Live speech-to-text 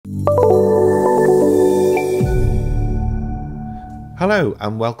Hello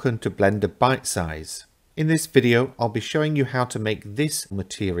and welcome to Blender Bite Size. In this video I'll be showing you how to make this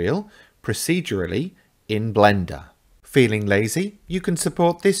material procedurally in Blender. Feeling lazy? You can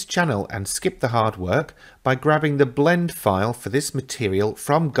support this channel and skip the hard work by grabbing the blend file for this material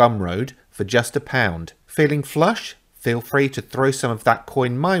from Gumroad for just £1. Feeling flush? Feel free to throw some of that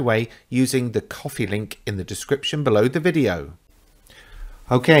coin my way using the coffee link in the description below the video.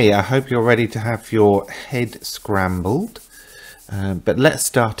 Okay, I hope you're ready to have your head scrambled, but let's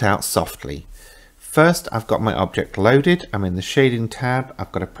start out softly. First, I've got my object loaded. I'm in the shading tab.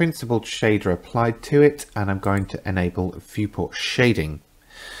 I've got a principled shader applied to it, and I'm going to enable viewport shading.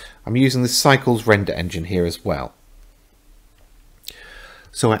 I'm using the Cycles render engine here as well.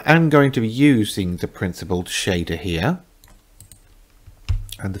 So I am going to be using the principled shader here.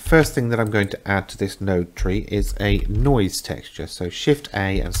 And the first thing that I'm going to add to this node tree is a noise texture. So Shift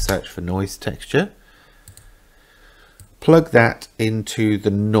A and search for noise texture. Plug that into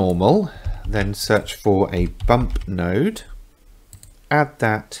the normal, then search for a bump node. Add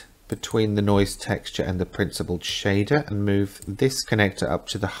that between the noise texture and the principled shader and move this connector up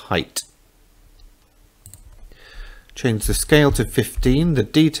to the height. Change the scale to 15, the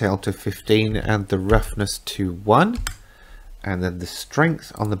detail to 15 and the roughness to 1. And then the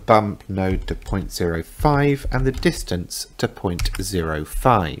strength on the bump node to 0.05 and the distance to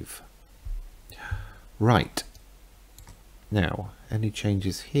 0.05. Right. Now, any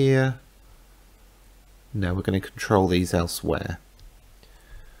changes here? No, we're going to control these elsewhere.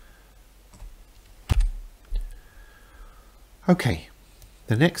 Okay,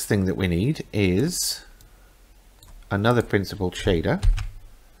 the next thing that we need is another principled shader.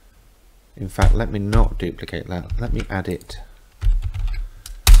 In fact, let me not duplicate that. Let me add it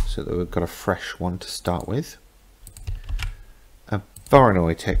so that we've got a fresh one to start with. A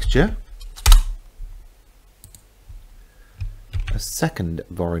Voronoi texture. A second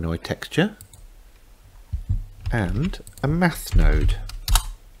Voronoi texture. And a math node.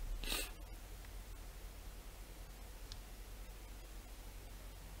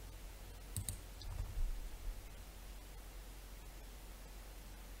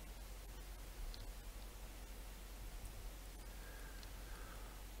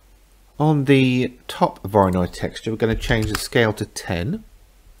 On the top Voronoi texture, we're going to change the scale to 10.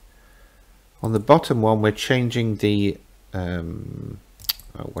 On the bottom one, we're changing the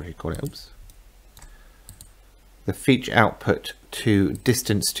what do you call it? Oops. The feature output to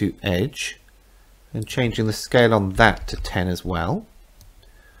distance to edge, and changing the scale on that to 10 as well.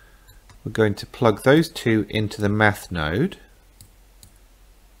 We're going to plug those two into the math node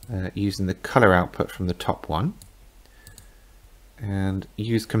using the color output from the top one. And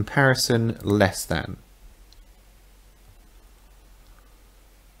use comparison less than.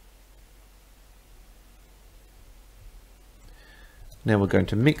 Now we're going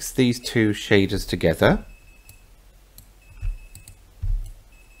to mix these two shaders together.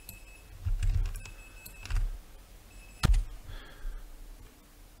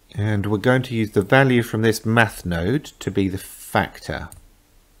 And we're going to use the value from this math node to be the factor.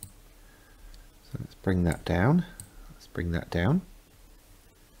 So let's bring that down. Let's bring that down.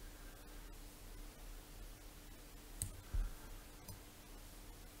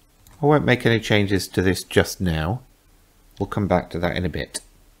 I won't make any changes to this just now. We'll come back to that in a bit.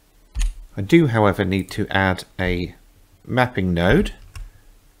 I do, however, need to add a mapping node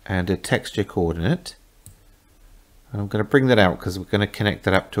and a texture coordinate. And I'm going to bring that out because we're going to connect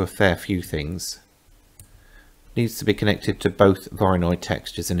that up to a fair few things. It needs to be connected to both Voronoi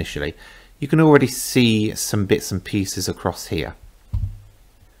textures initially. You can already see some bits and pieces across here.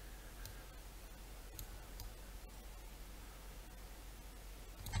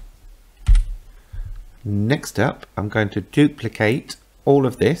 Next up, I'm going to duplicate all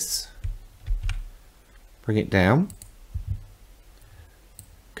of this, bring it down,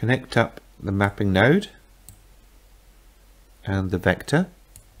 connect up the mapping node and the vector,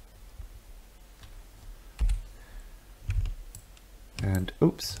 and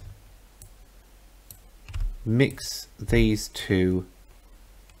oops, mix these two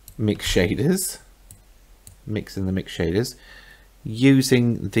mix shaders, mixing the mix shaders,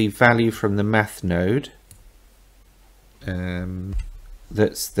 using the value from the math node,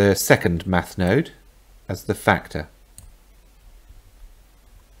 that's the second math node, as the factor.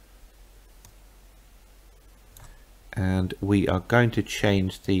 And we are going to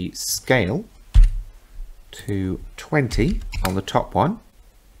change the scale to 20 on the top one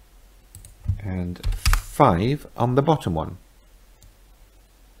and 5 on the bottom one.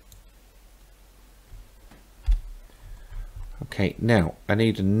 Okay, now I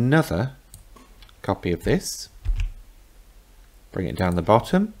need another copy of this. Bring it down the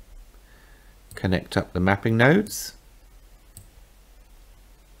bottom, connect up the mapping nodes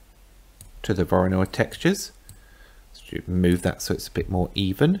to the Voronoi textures. So move that so it's a bit more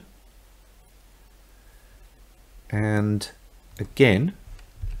even. And again,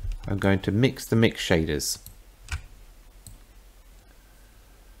 I'm going to mix the mix shaders.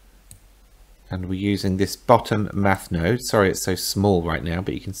 And we're using this bottom math node. Sorry it's so small right now,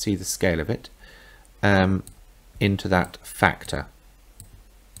 but you can see the scale of it. Into that factor.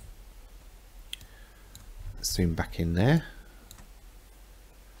 Zoom back in there.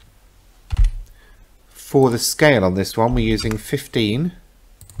 For the scale on this one, we're using 15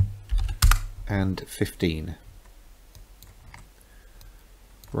 and 15.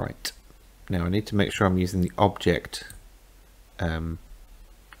 Right. Now I need to make sure I'm using the object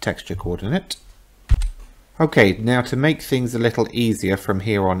texture coordinate. Okay, now to make things a little easier from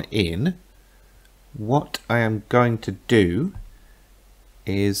here on in, what I am going to do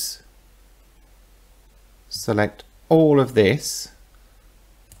is select all of this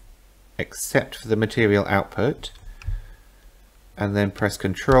except for the material output, and then press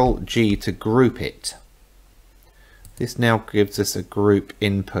Ctrl G to group it. This now gives us a group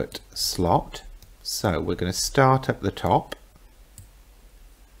input slot. So we're going to start at the top,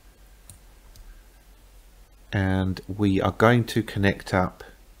 and we are going to connect up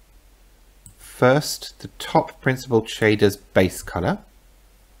first the top principled shader's base color.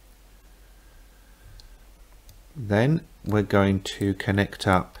 Then we're going to connect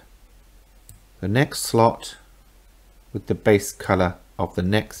up the next slot with the base color of the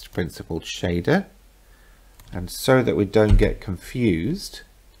next principled shader. And so that we don't get confused,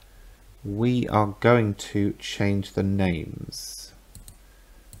 we are going to change the names.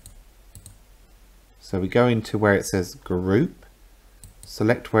 So we go into where it says group,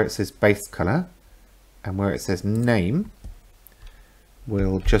 select where it says base color, and where it says name,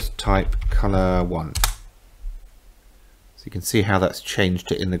 we'll just type color 1. So you can see how that's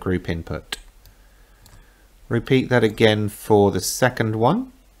changed it in the group input. Repeat that again for the second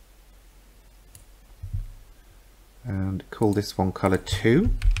one. And call this one color 2.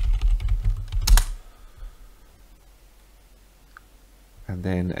 And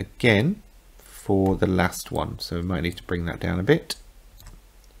then again for the last one. So we might need to bring that down a bit.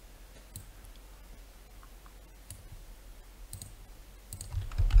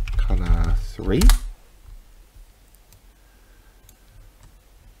 Color 3.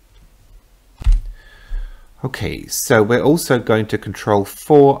 Okay, so we're also going to control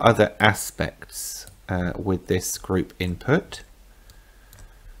 4 other aspects with this group input.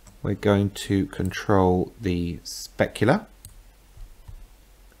 We're going to control the specular,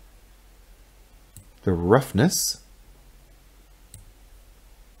 the roughness,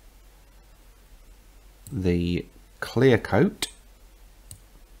 the clear coat,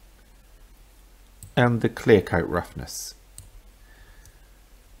 and the clear coat roughness.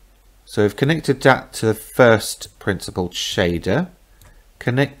 So we've connected that to the first principled shader.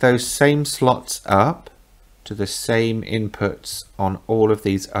 Connect those same slots up to the same inputs on all of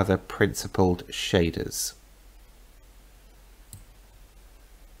these other principled shaders.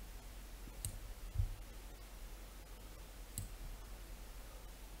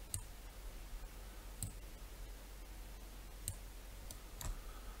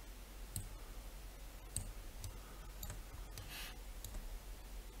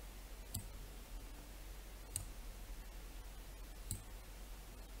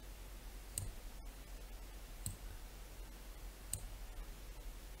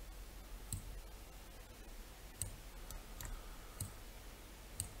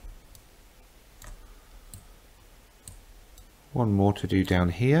 One more to do down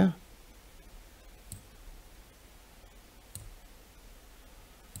here.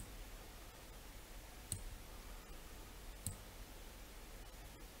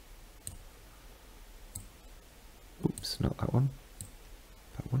 Oops, not that one.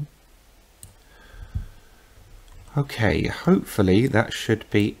 That one. Okay, hopefully that should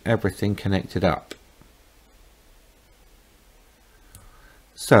be everything connected up.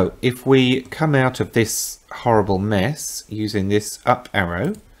 So if we come out of this horrible mess using this up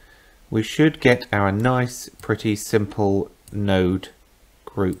arrow, we should get our nice, pretty simple node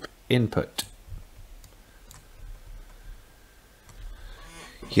group input.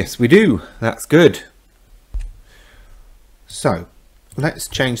 Yes, we do. That's good. So let's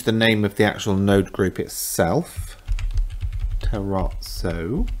change the name of the actual node group itself,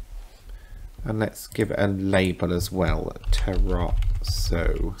 Terrazzo, and let's give it a label as well, Terrazzo.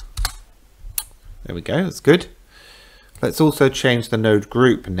 There we go, that's good. Let's also change the node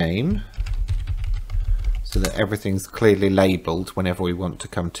group name. so that everything's clearly labelled whenever we want to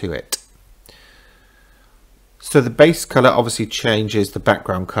come to it. So the base colour obviously changes the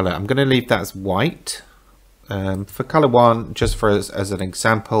background colour. I'm going to leave that as white. For colour 1, just for as an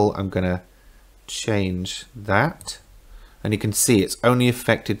example, I'm going to change that. And you can see it's only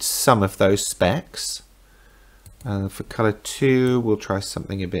affected some of those specks. For colour 2, we'll try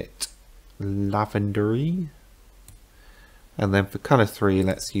something a bit lavendery. And then for colour 3,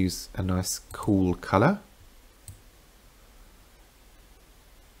 let's use a nice cool colour.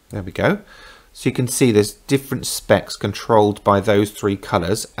 There we go. So you can see there's different specs controlled by those 3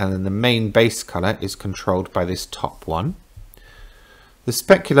 colours, and then the main base colour is controlled by this top one. The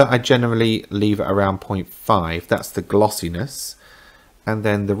specular I generally leave at around 0.5, that's the glossiness. And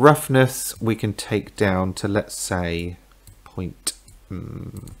then the roughness we can take down to, let's say,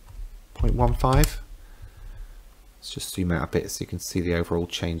 0.15. Let's just zoom out a bit so you can see the overall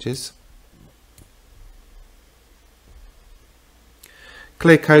changes.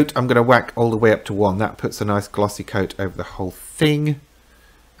 Clear coat, I'm going to whack all the way up to 1. That puts a nice glossy coat over the whole thing.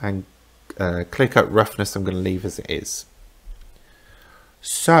 And clear coat roughness I'm going to leave as it is.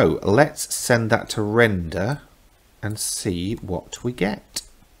 So let's send that to render and see what we get.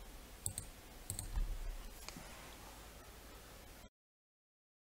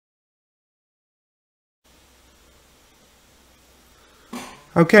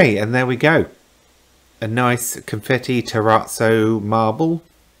 Okay, and there we go. A nice confetti terrazzo marble.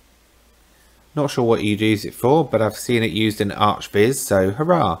 Not sure what you'd use it for, but I've seen it used in ArchViz, so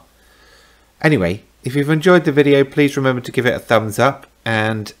hurrah. Anyway, if you've enjoyed the video, please remember to give it a thumbs up,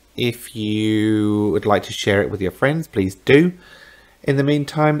 and if you would like to share it with your friends, please do. In the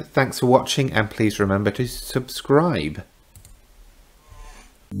meantime, thanks for watching, and please remember to subscribe.